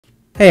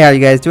Hey, how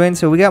you guys doing?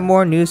 So we got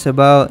more news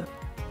about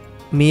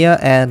Mia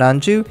and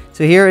Lanzhu.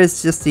 So here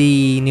is just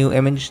the new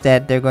image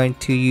that they're going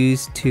to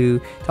use to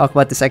talk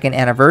about the second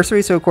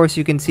anniversary. So of course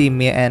you can see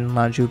Mia and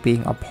Lanzhu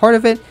being a part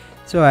of it.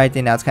 So I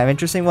think that's kind of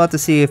interesting. We'll have to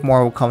see if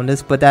more will come to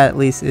this, but that at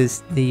least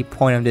is the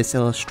point of this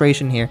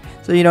illustration here.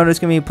 So you know there's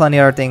going to be plenty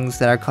of other things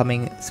that are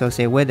coming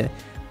associated with it.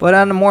 But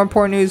on the more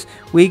important news,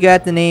 we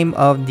got the name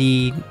of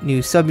the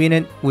new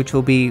subunit, which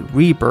will be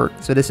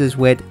R3BIRTH. So this is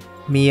with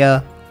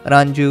Mia,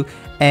 Lanzhu,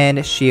 and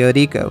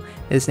Shioriko.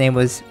 His name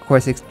was, of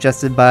course,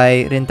 suggested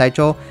by Rin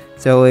Taicho.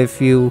 So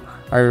if you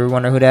are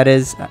wondering who that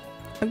is,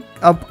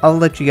 I'll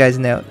let you guys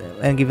know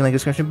and give you a link in the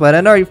description. But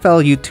another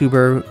fellow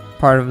YouTuber,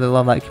 part of the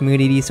Love Live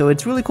community. So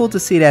it's really cool to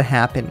see that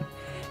happen.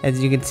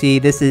 As you can see,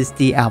 this is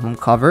the album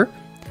cover,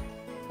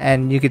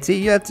 and you can see,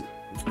 yeah, it's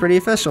pretty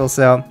official.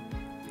 So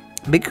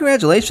big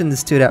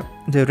congratulations to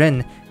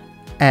Rin,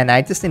 and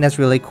I just think that's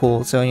really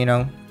cool. So you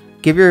know,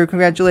 give your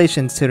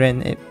congratulations to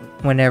Rin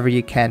whenever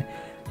you can.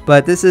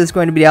 But this is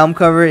going to be the album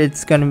cover.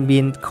 It's going to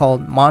be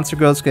called Monster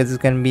Girls because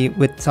it's going to be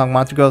with the song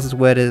Monster Girls is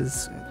what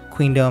is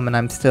Queendom and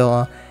I'm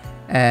Still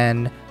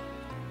and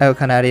El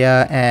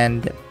Canaria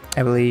and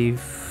I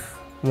believe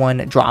one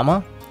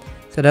Drama.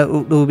 So that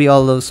will be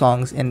all those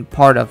songs in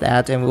part of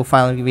that, and we'll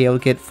finally be able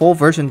to get full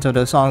versions of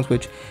those songs,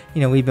 which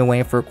you know we've been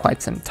waiting for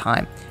quite some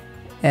time.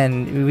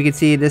 And we can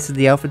see this is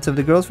the outfits of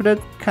the girls, but they're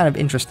kind of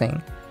interesting.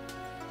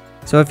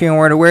 So if you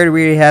weren't aware,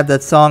 we have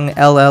that song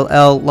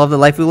LLL, Love the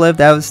Life We Live.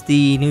 That was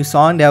the new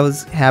song that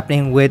was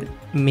happening with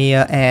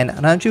Mia and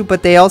Lanzhu.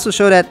 But they also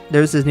show that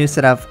there's this new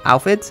set of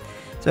outfits.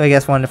 So I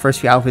guess one of the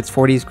first few outfits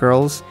for these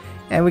girls.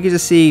 And we can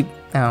just see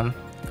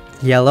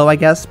yellow, I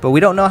guess. But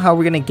we don't know how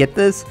we're going to get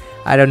this.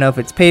 I don't know if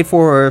it's paid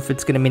for or if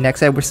it's going to be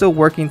next set. We're still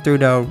working through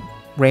the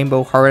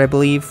Rainbow Heart, I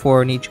believe,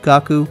 for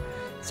Nichikaku.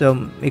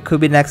 So it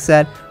could be next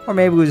set, or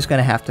maybe we're just going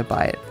to have to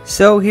buy it.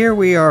 So here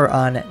we are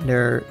on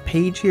their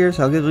page here.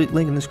 So I'll give a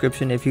link in the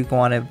description if you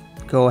want to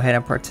go ahead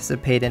and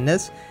participate in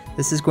this.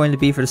 This is going to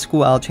be for the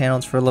School Owl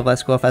channels for Love Live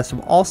School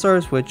Festival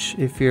All-Stars, which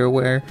if you're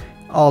aware,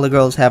 all the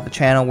girls have a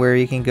channel where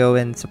you can go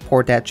and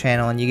support that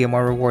channel and you get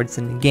more rewards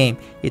in the game.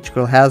 Each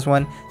girl has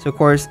one. So of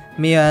course,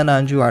 Mia and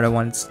Lanzhu are the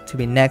ones to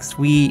be next.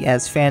 We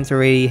as fans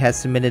already have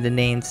submitted the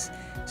names,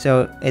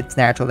 so it's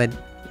natural that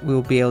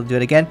we'll be able to do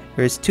it again.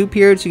 There's two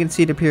periods. You can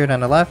see the period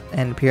on the left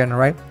and the period on the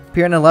right. The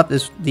period on the left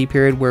is the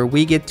period where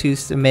we get to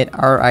submit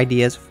our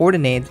ideas for the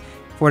names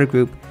for the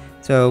group.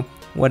 So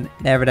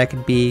whatever that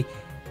could be.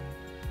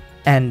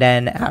 And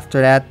then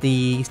after that,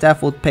 the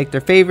staff will pick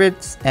their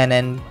favorites and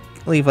then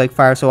leave like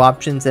 5 or so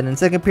options. And in the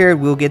second period,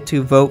 we'll get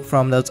to vote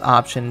from those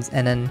options.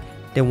 And then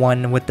the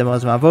one with the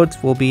most amount of votes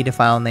will be the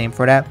final name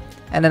for that.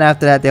 And then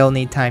after that, they'll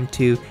need time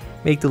to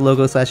make the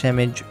logo /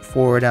 image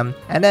for them.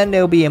 And then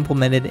they'll be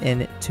implemented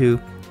into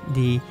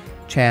the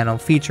channel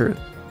feature.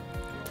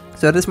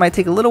 So this might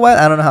take a little while.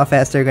 I don't know how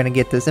fast they're going to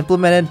get this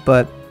implemented,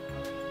 but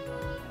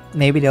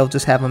maybe they'll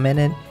just have them in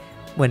it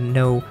with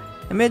no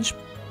image.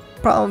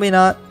 Probably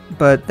not,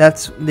 but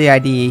that's the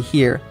idea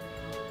here.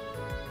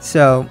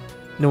 So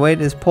the way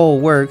this poll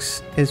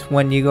works is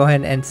when you go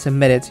ahead and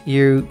submit it,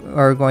 you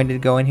are going to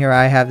go in here.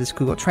 I have this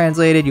Google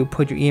translated. You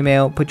put your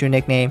email, put your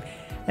nickname,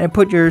 and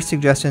put your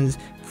suggestions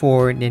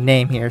for the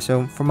name here.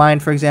 So for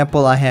mine, for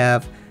example, I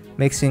have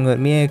mixing with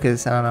Mia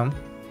because I don't know,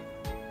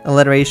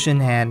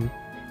 alliteration, and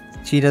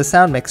she does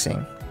sound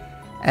mixing.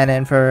 And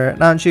then for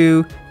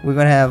Lanzhu, we're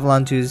gonna have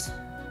Lanzhu's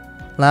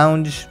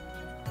lounge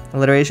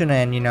alliteration,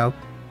 and you know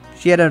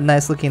she had a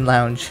nice looking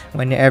lounge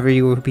whenever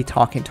you would be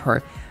talking to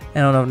her. I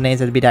don't know if names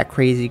would be that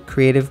crazy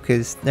creative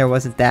because there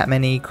wasn't that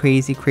many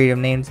crazy creative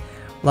names.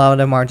 A lot of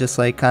them are just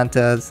like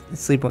Kanta's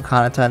Sleep with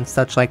Kanata and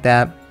such like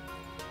that.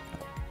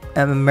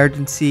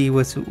 Emergency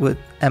was with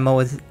Emma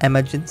was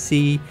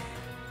emergency,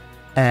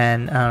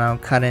 and I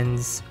don't know,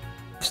 Karen's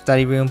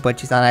study room, but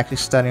she's not actually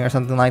studying or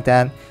something like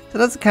that. So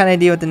that's the kind of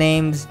idea with the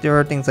names. There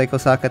are things like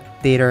Osaka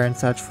Theater and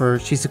such for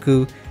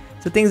Shizuku.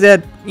 So things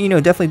that, you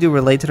know, definitely do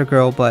relate to the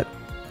girl. But,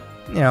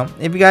 you know,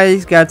 if you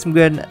guys got some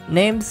good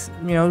names,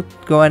 you know,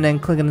 go ahead and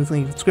click on the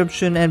link in the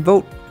description and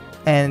vote.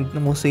 And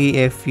we'll see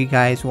if you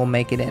guys will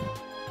make it in.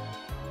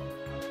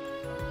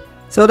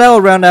 So that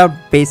will round out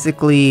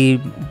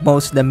basically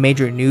most of the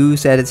major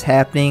news that is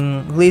happening,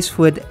 at least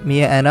with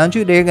Mia and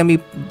Lanzhu. They're going to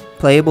be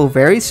playable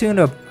very soon,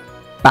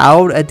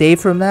 about a day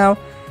from now.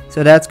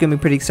 So that's going to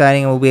be pretty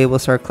exciting, and we'll be able to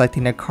start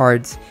collecting their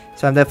cards.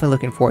 So I'm definitely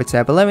looking forward to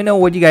that. But let me know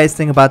what you guys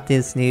think about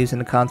this news in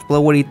the comments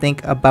below. What do you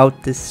think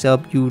about this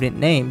sub-unit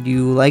name? Do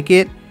you like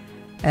it?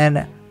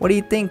 And what do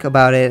you think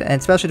about it? And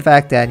especially the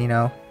fact that, you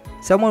know,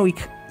 some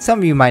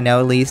of you might know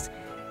at least,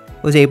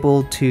 was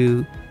able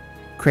to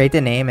create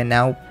the name, and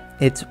now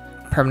it's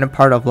permanent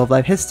part of Love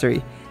Live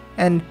history.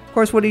 And of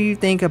course, what do you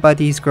think about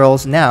these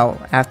girls now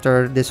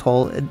after this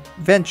whole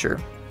adventure?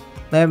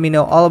 Let me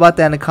know all about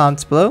that in the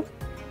comments below.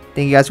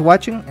 Thank you guys for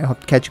watching, and I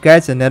hope to catch you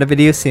guys in another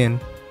video soon.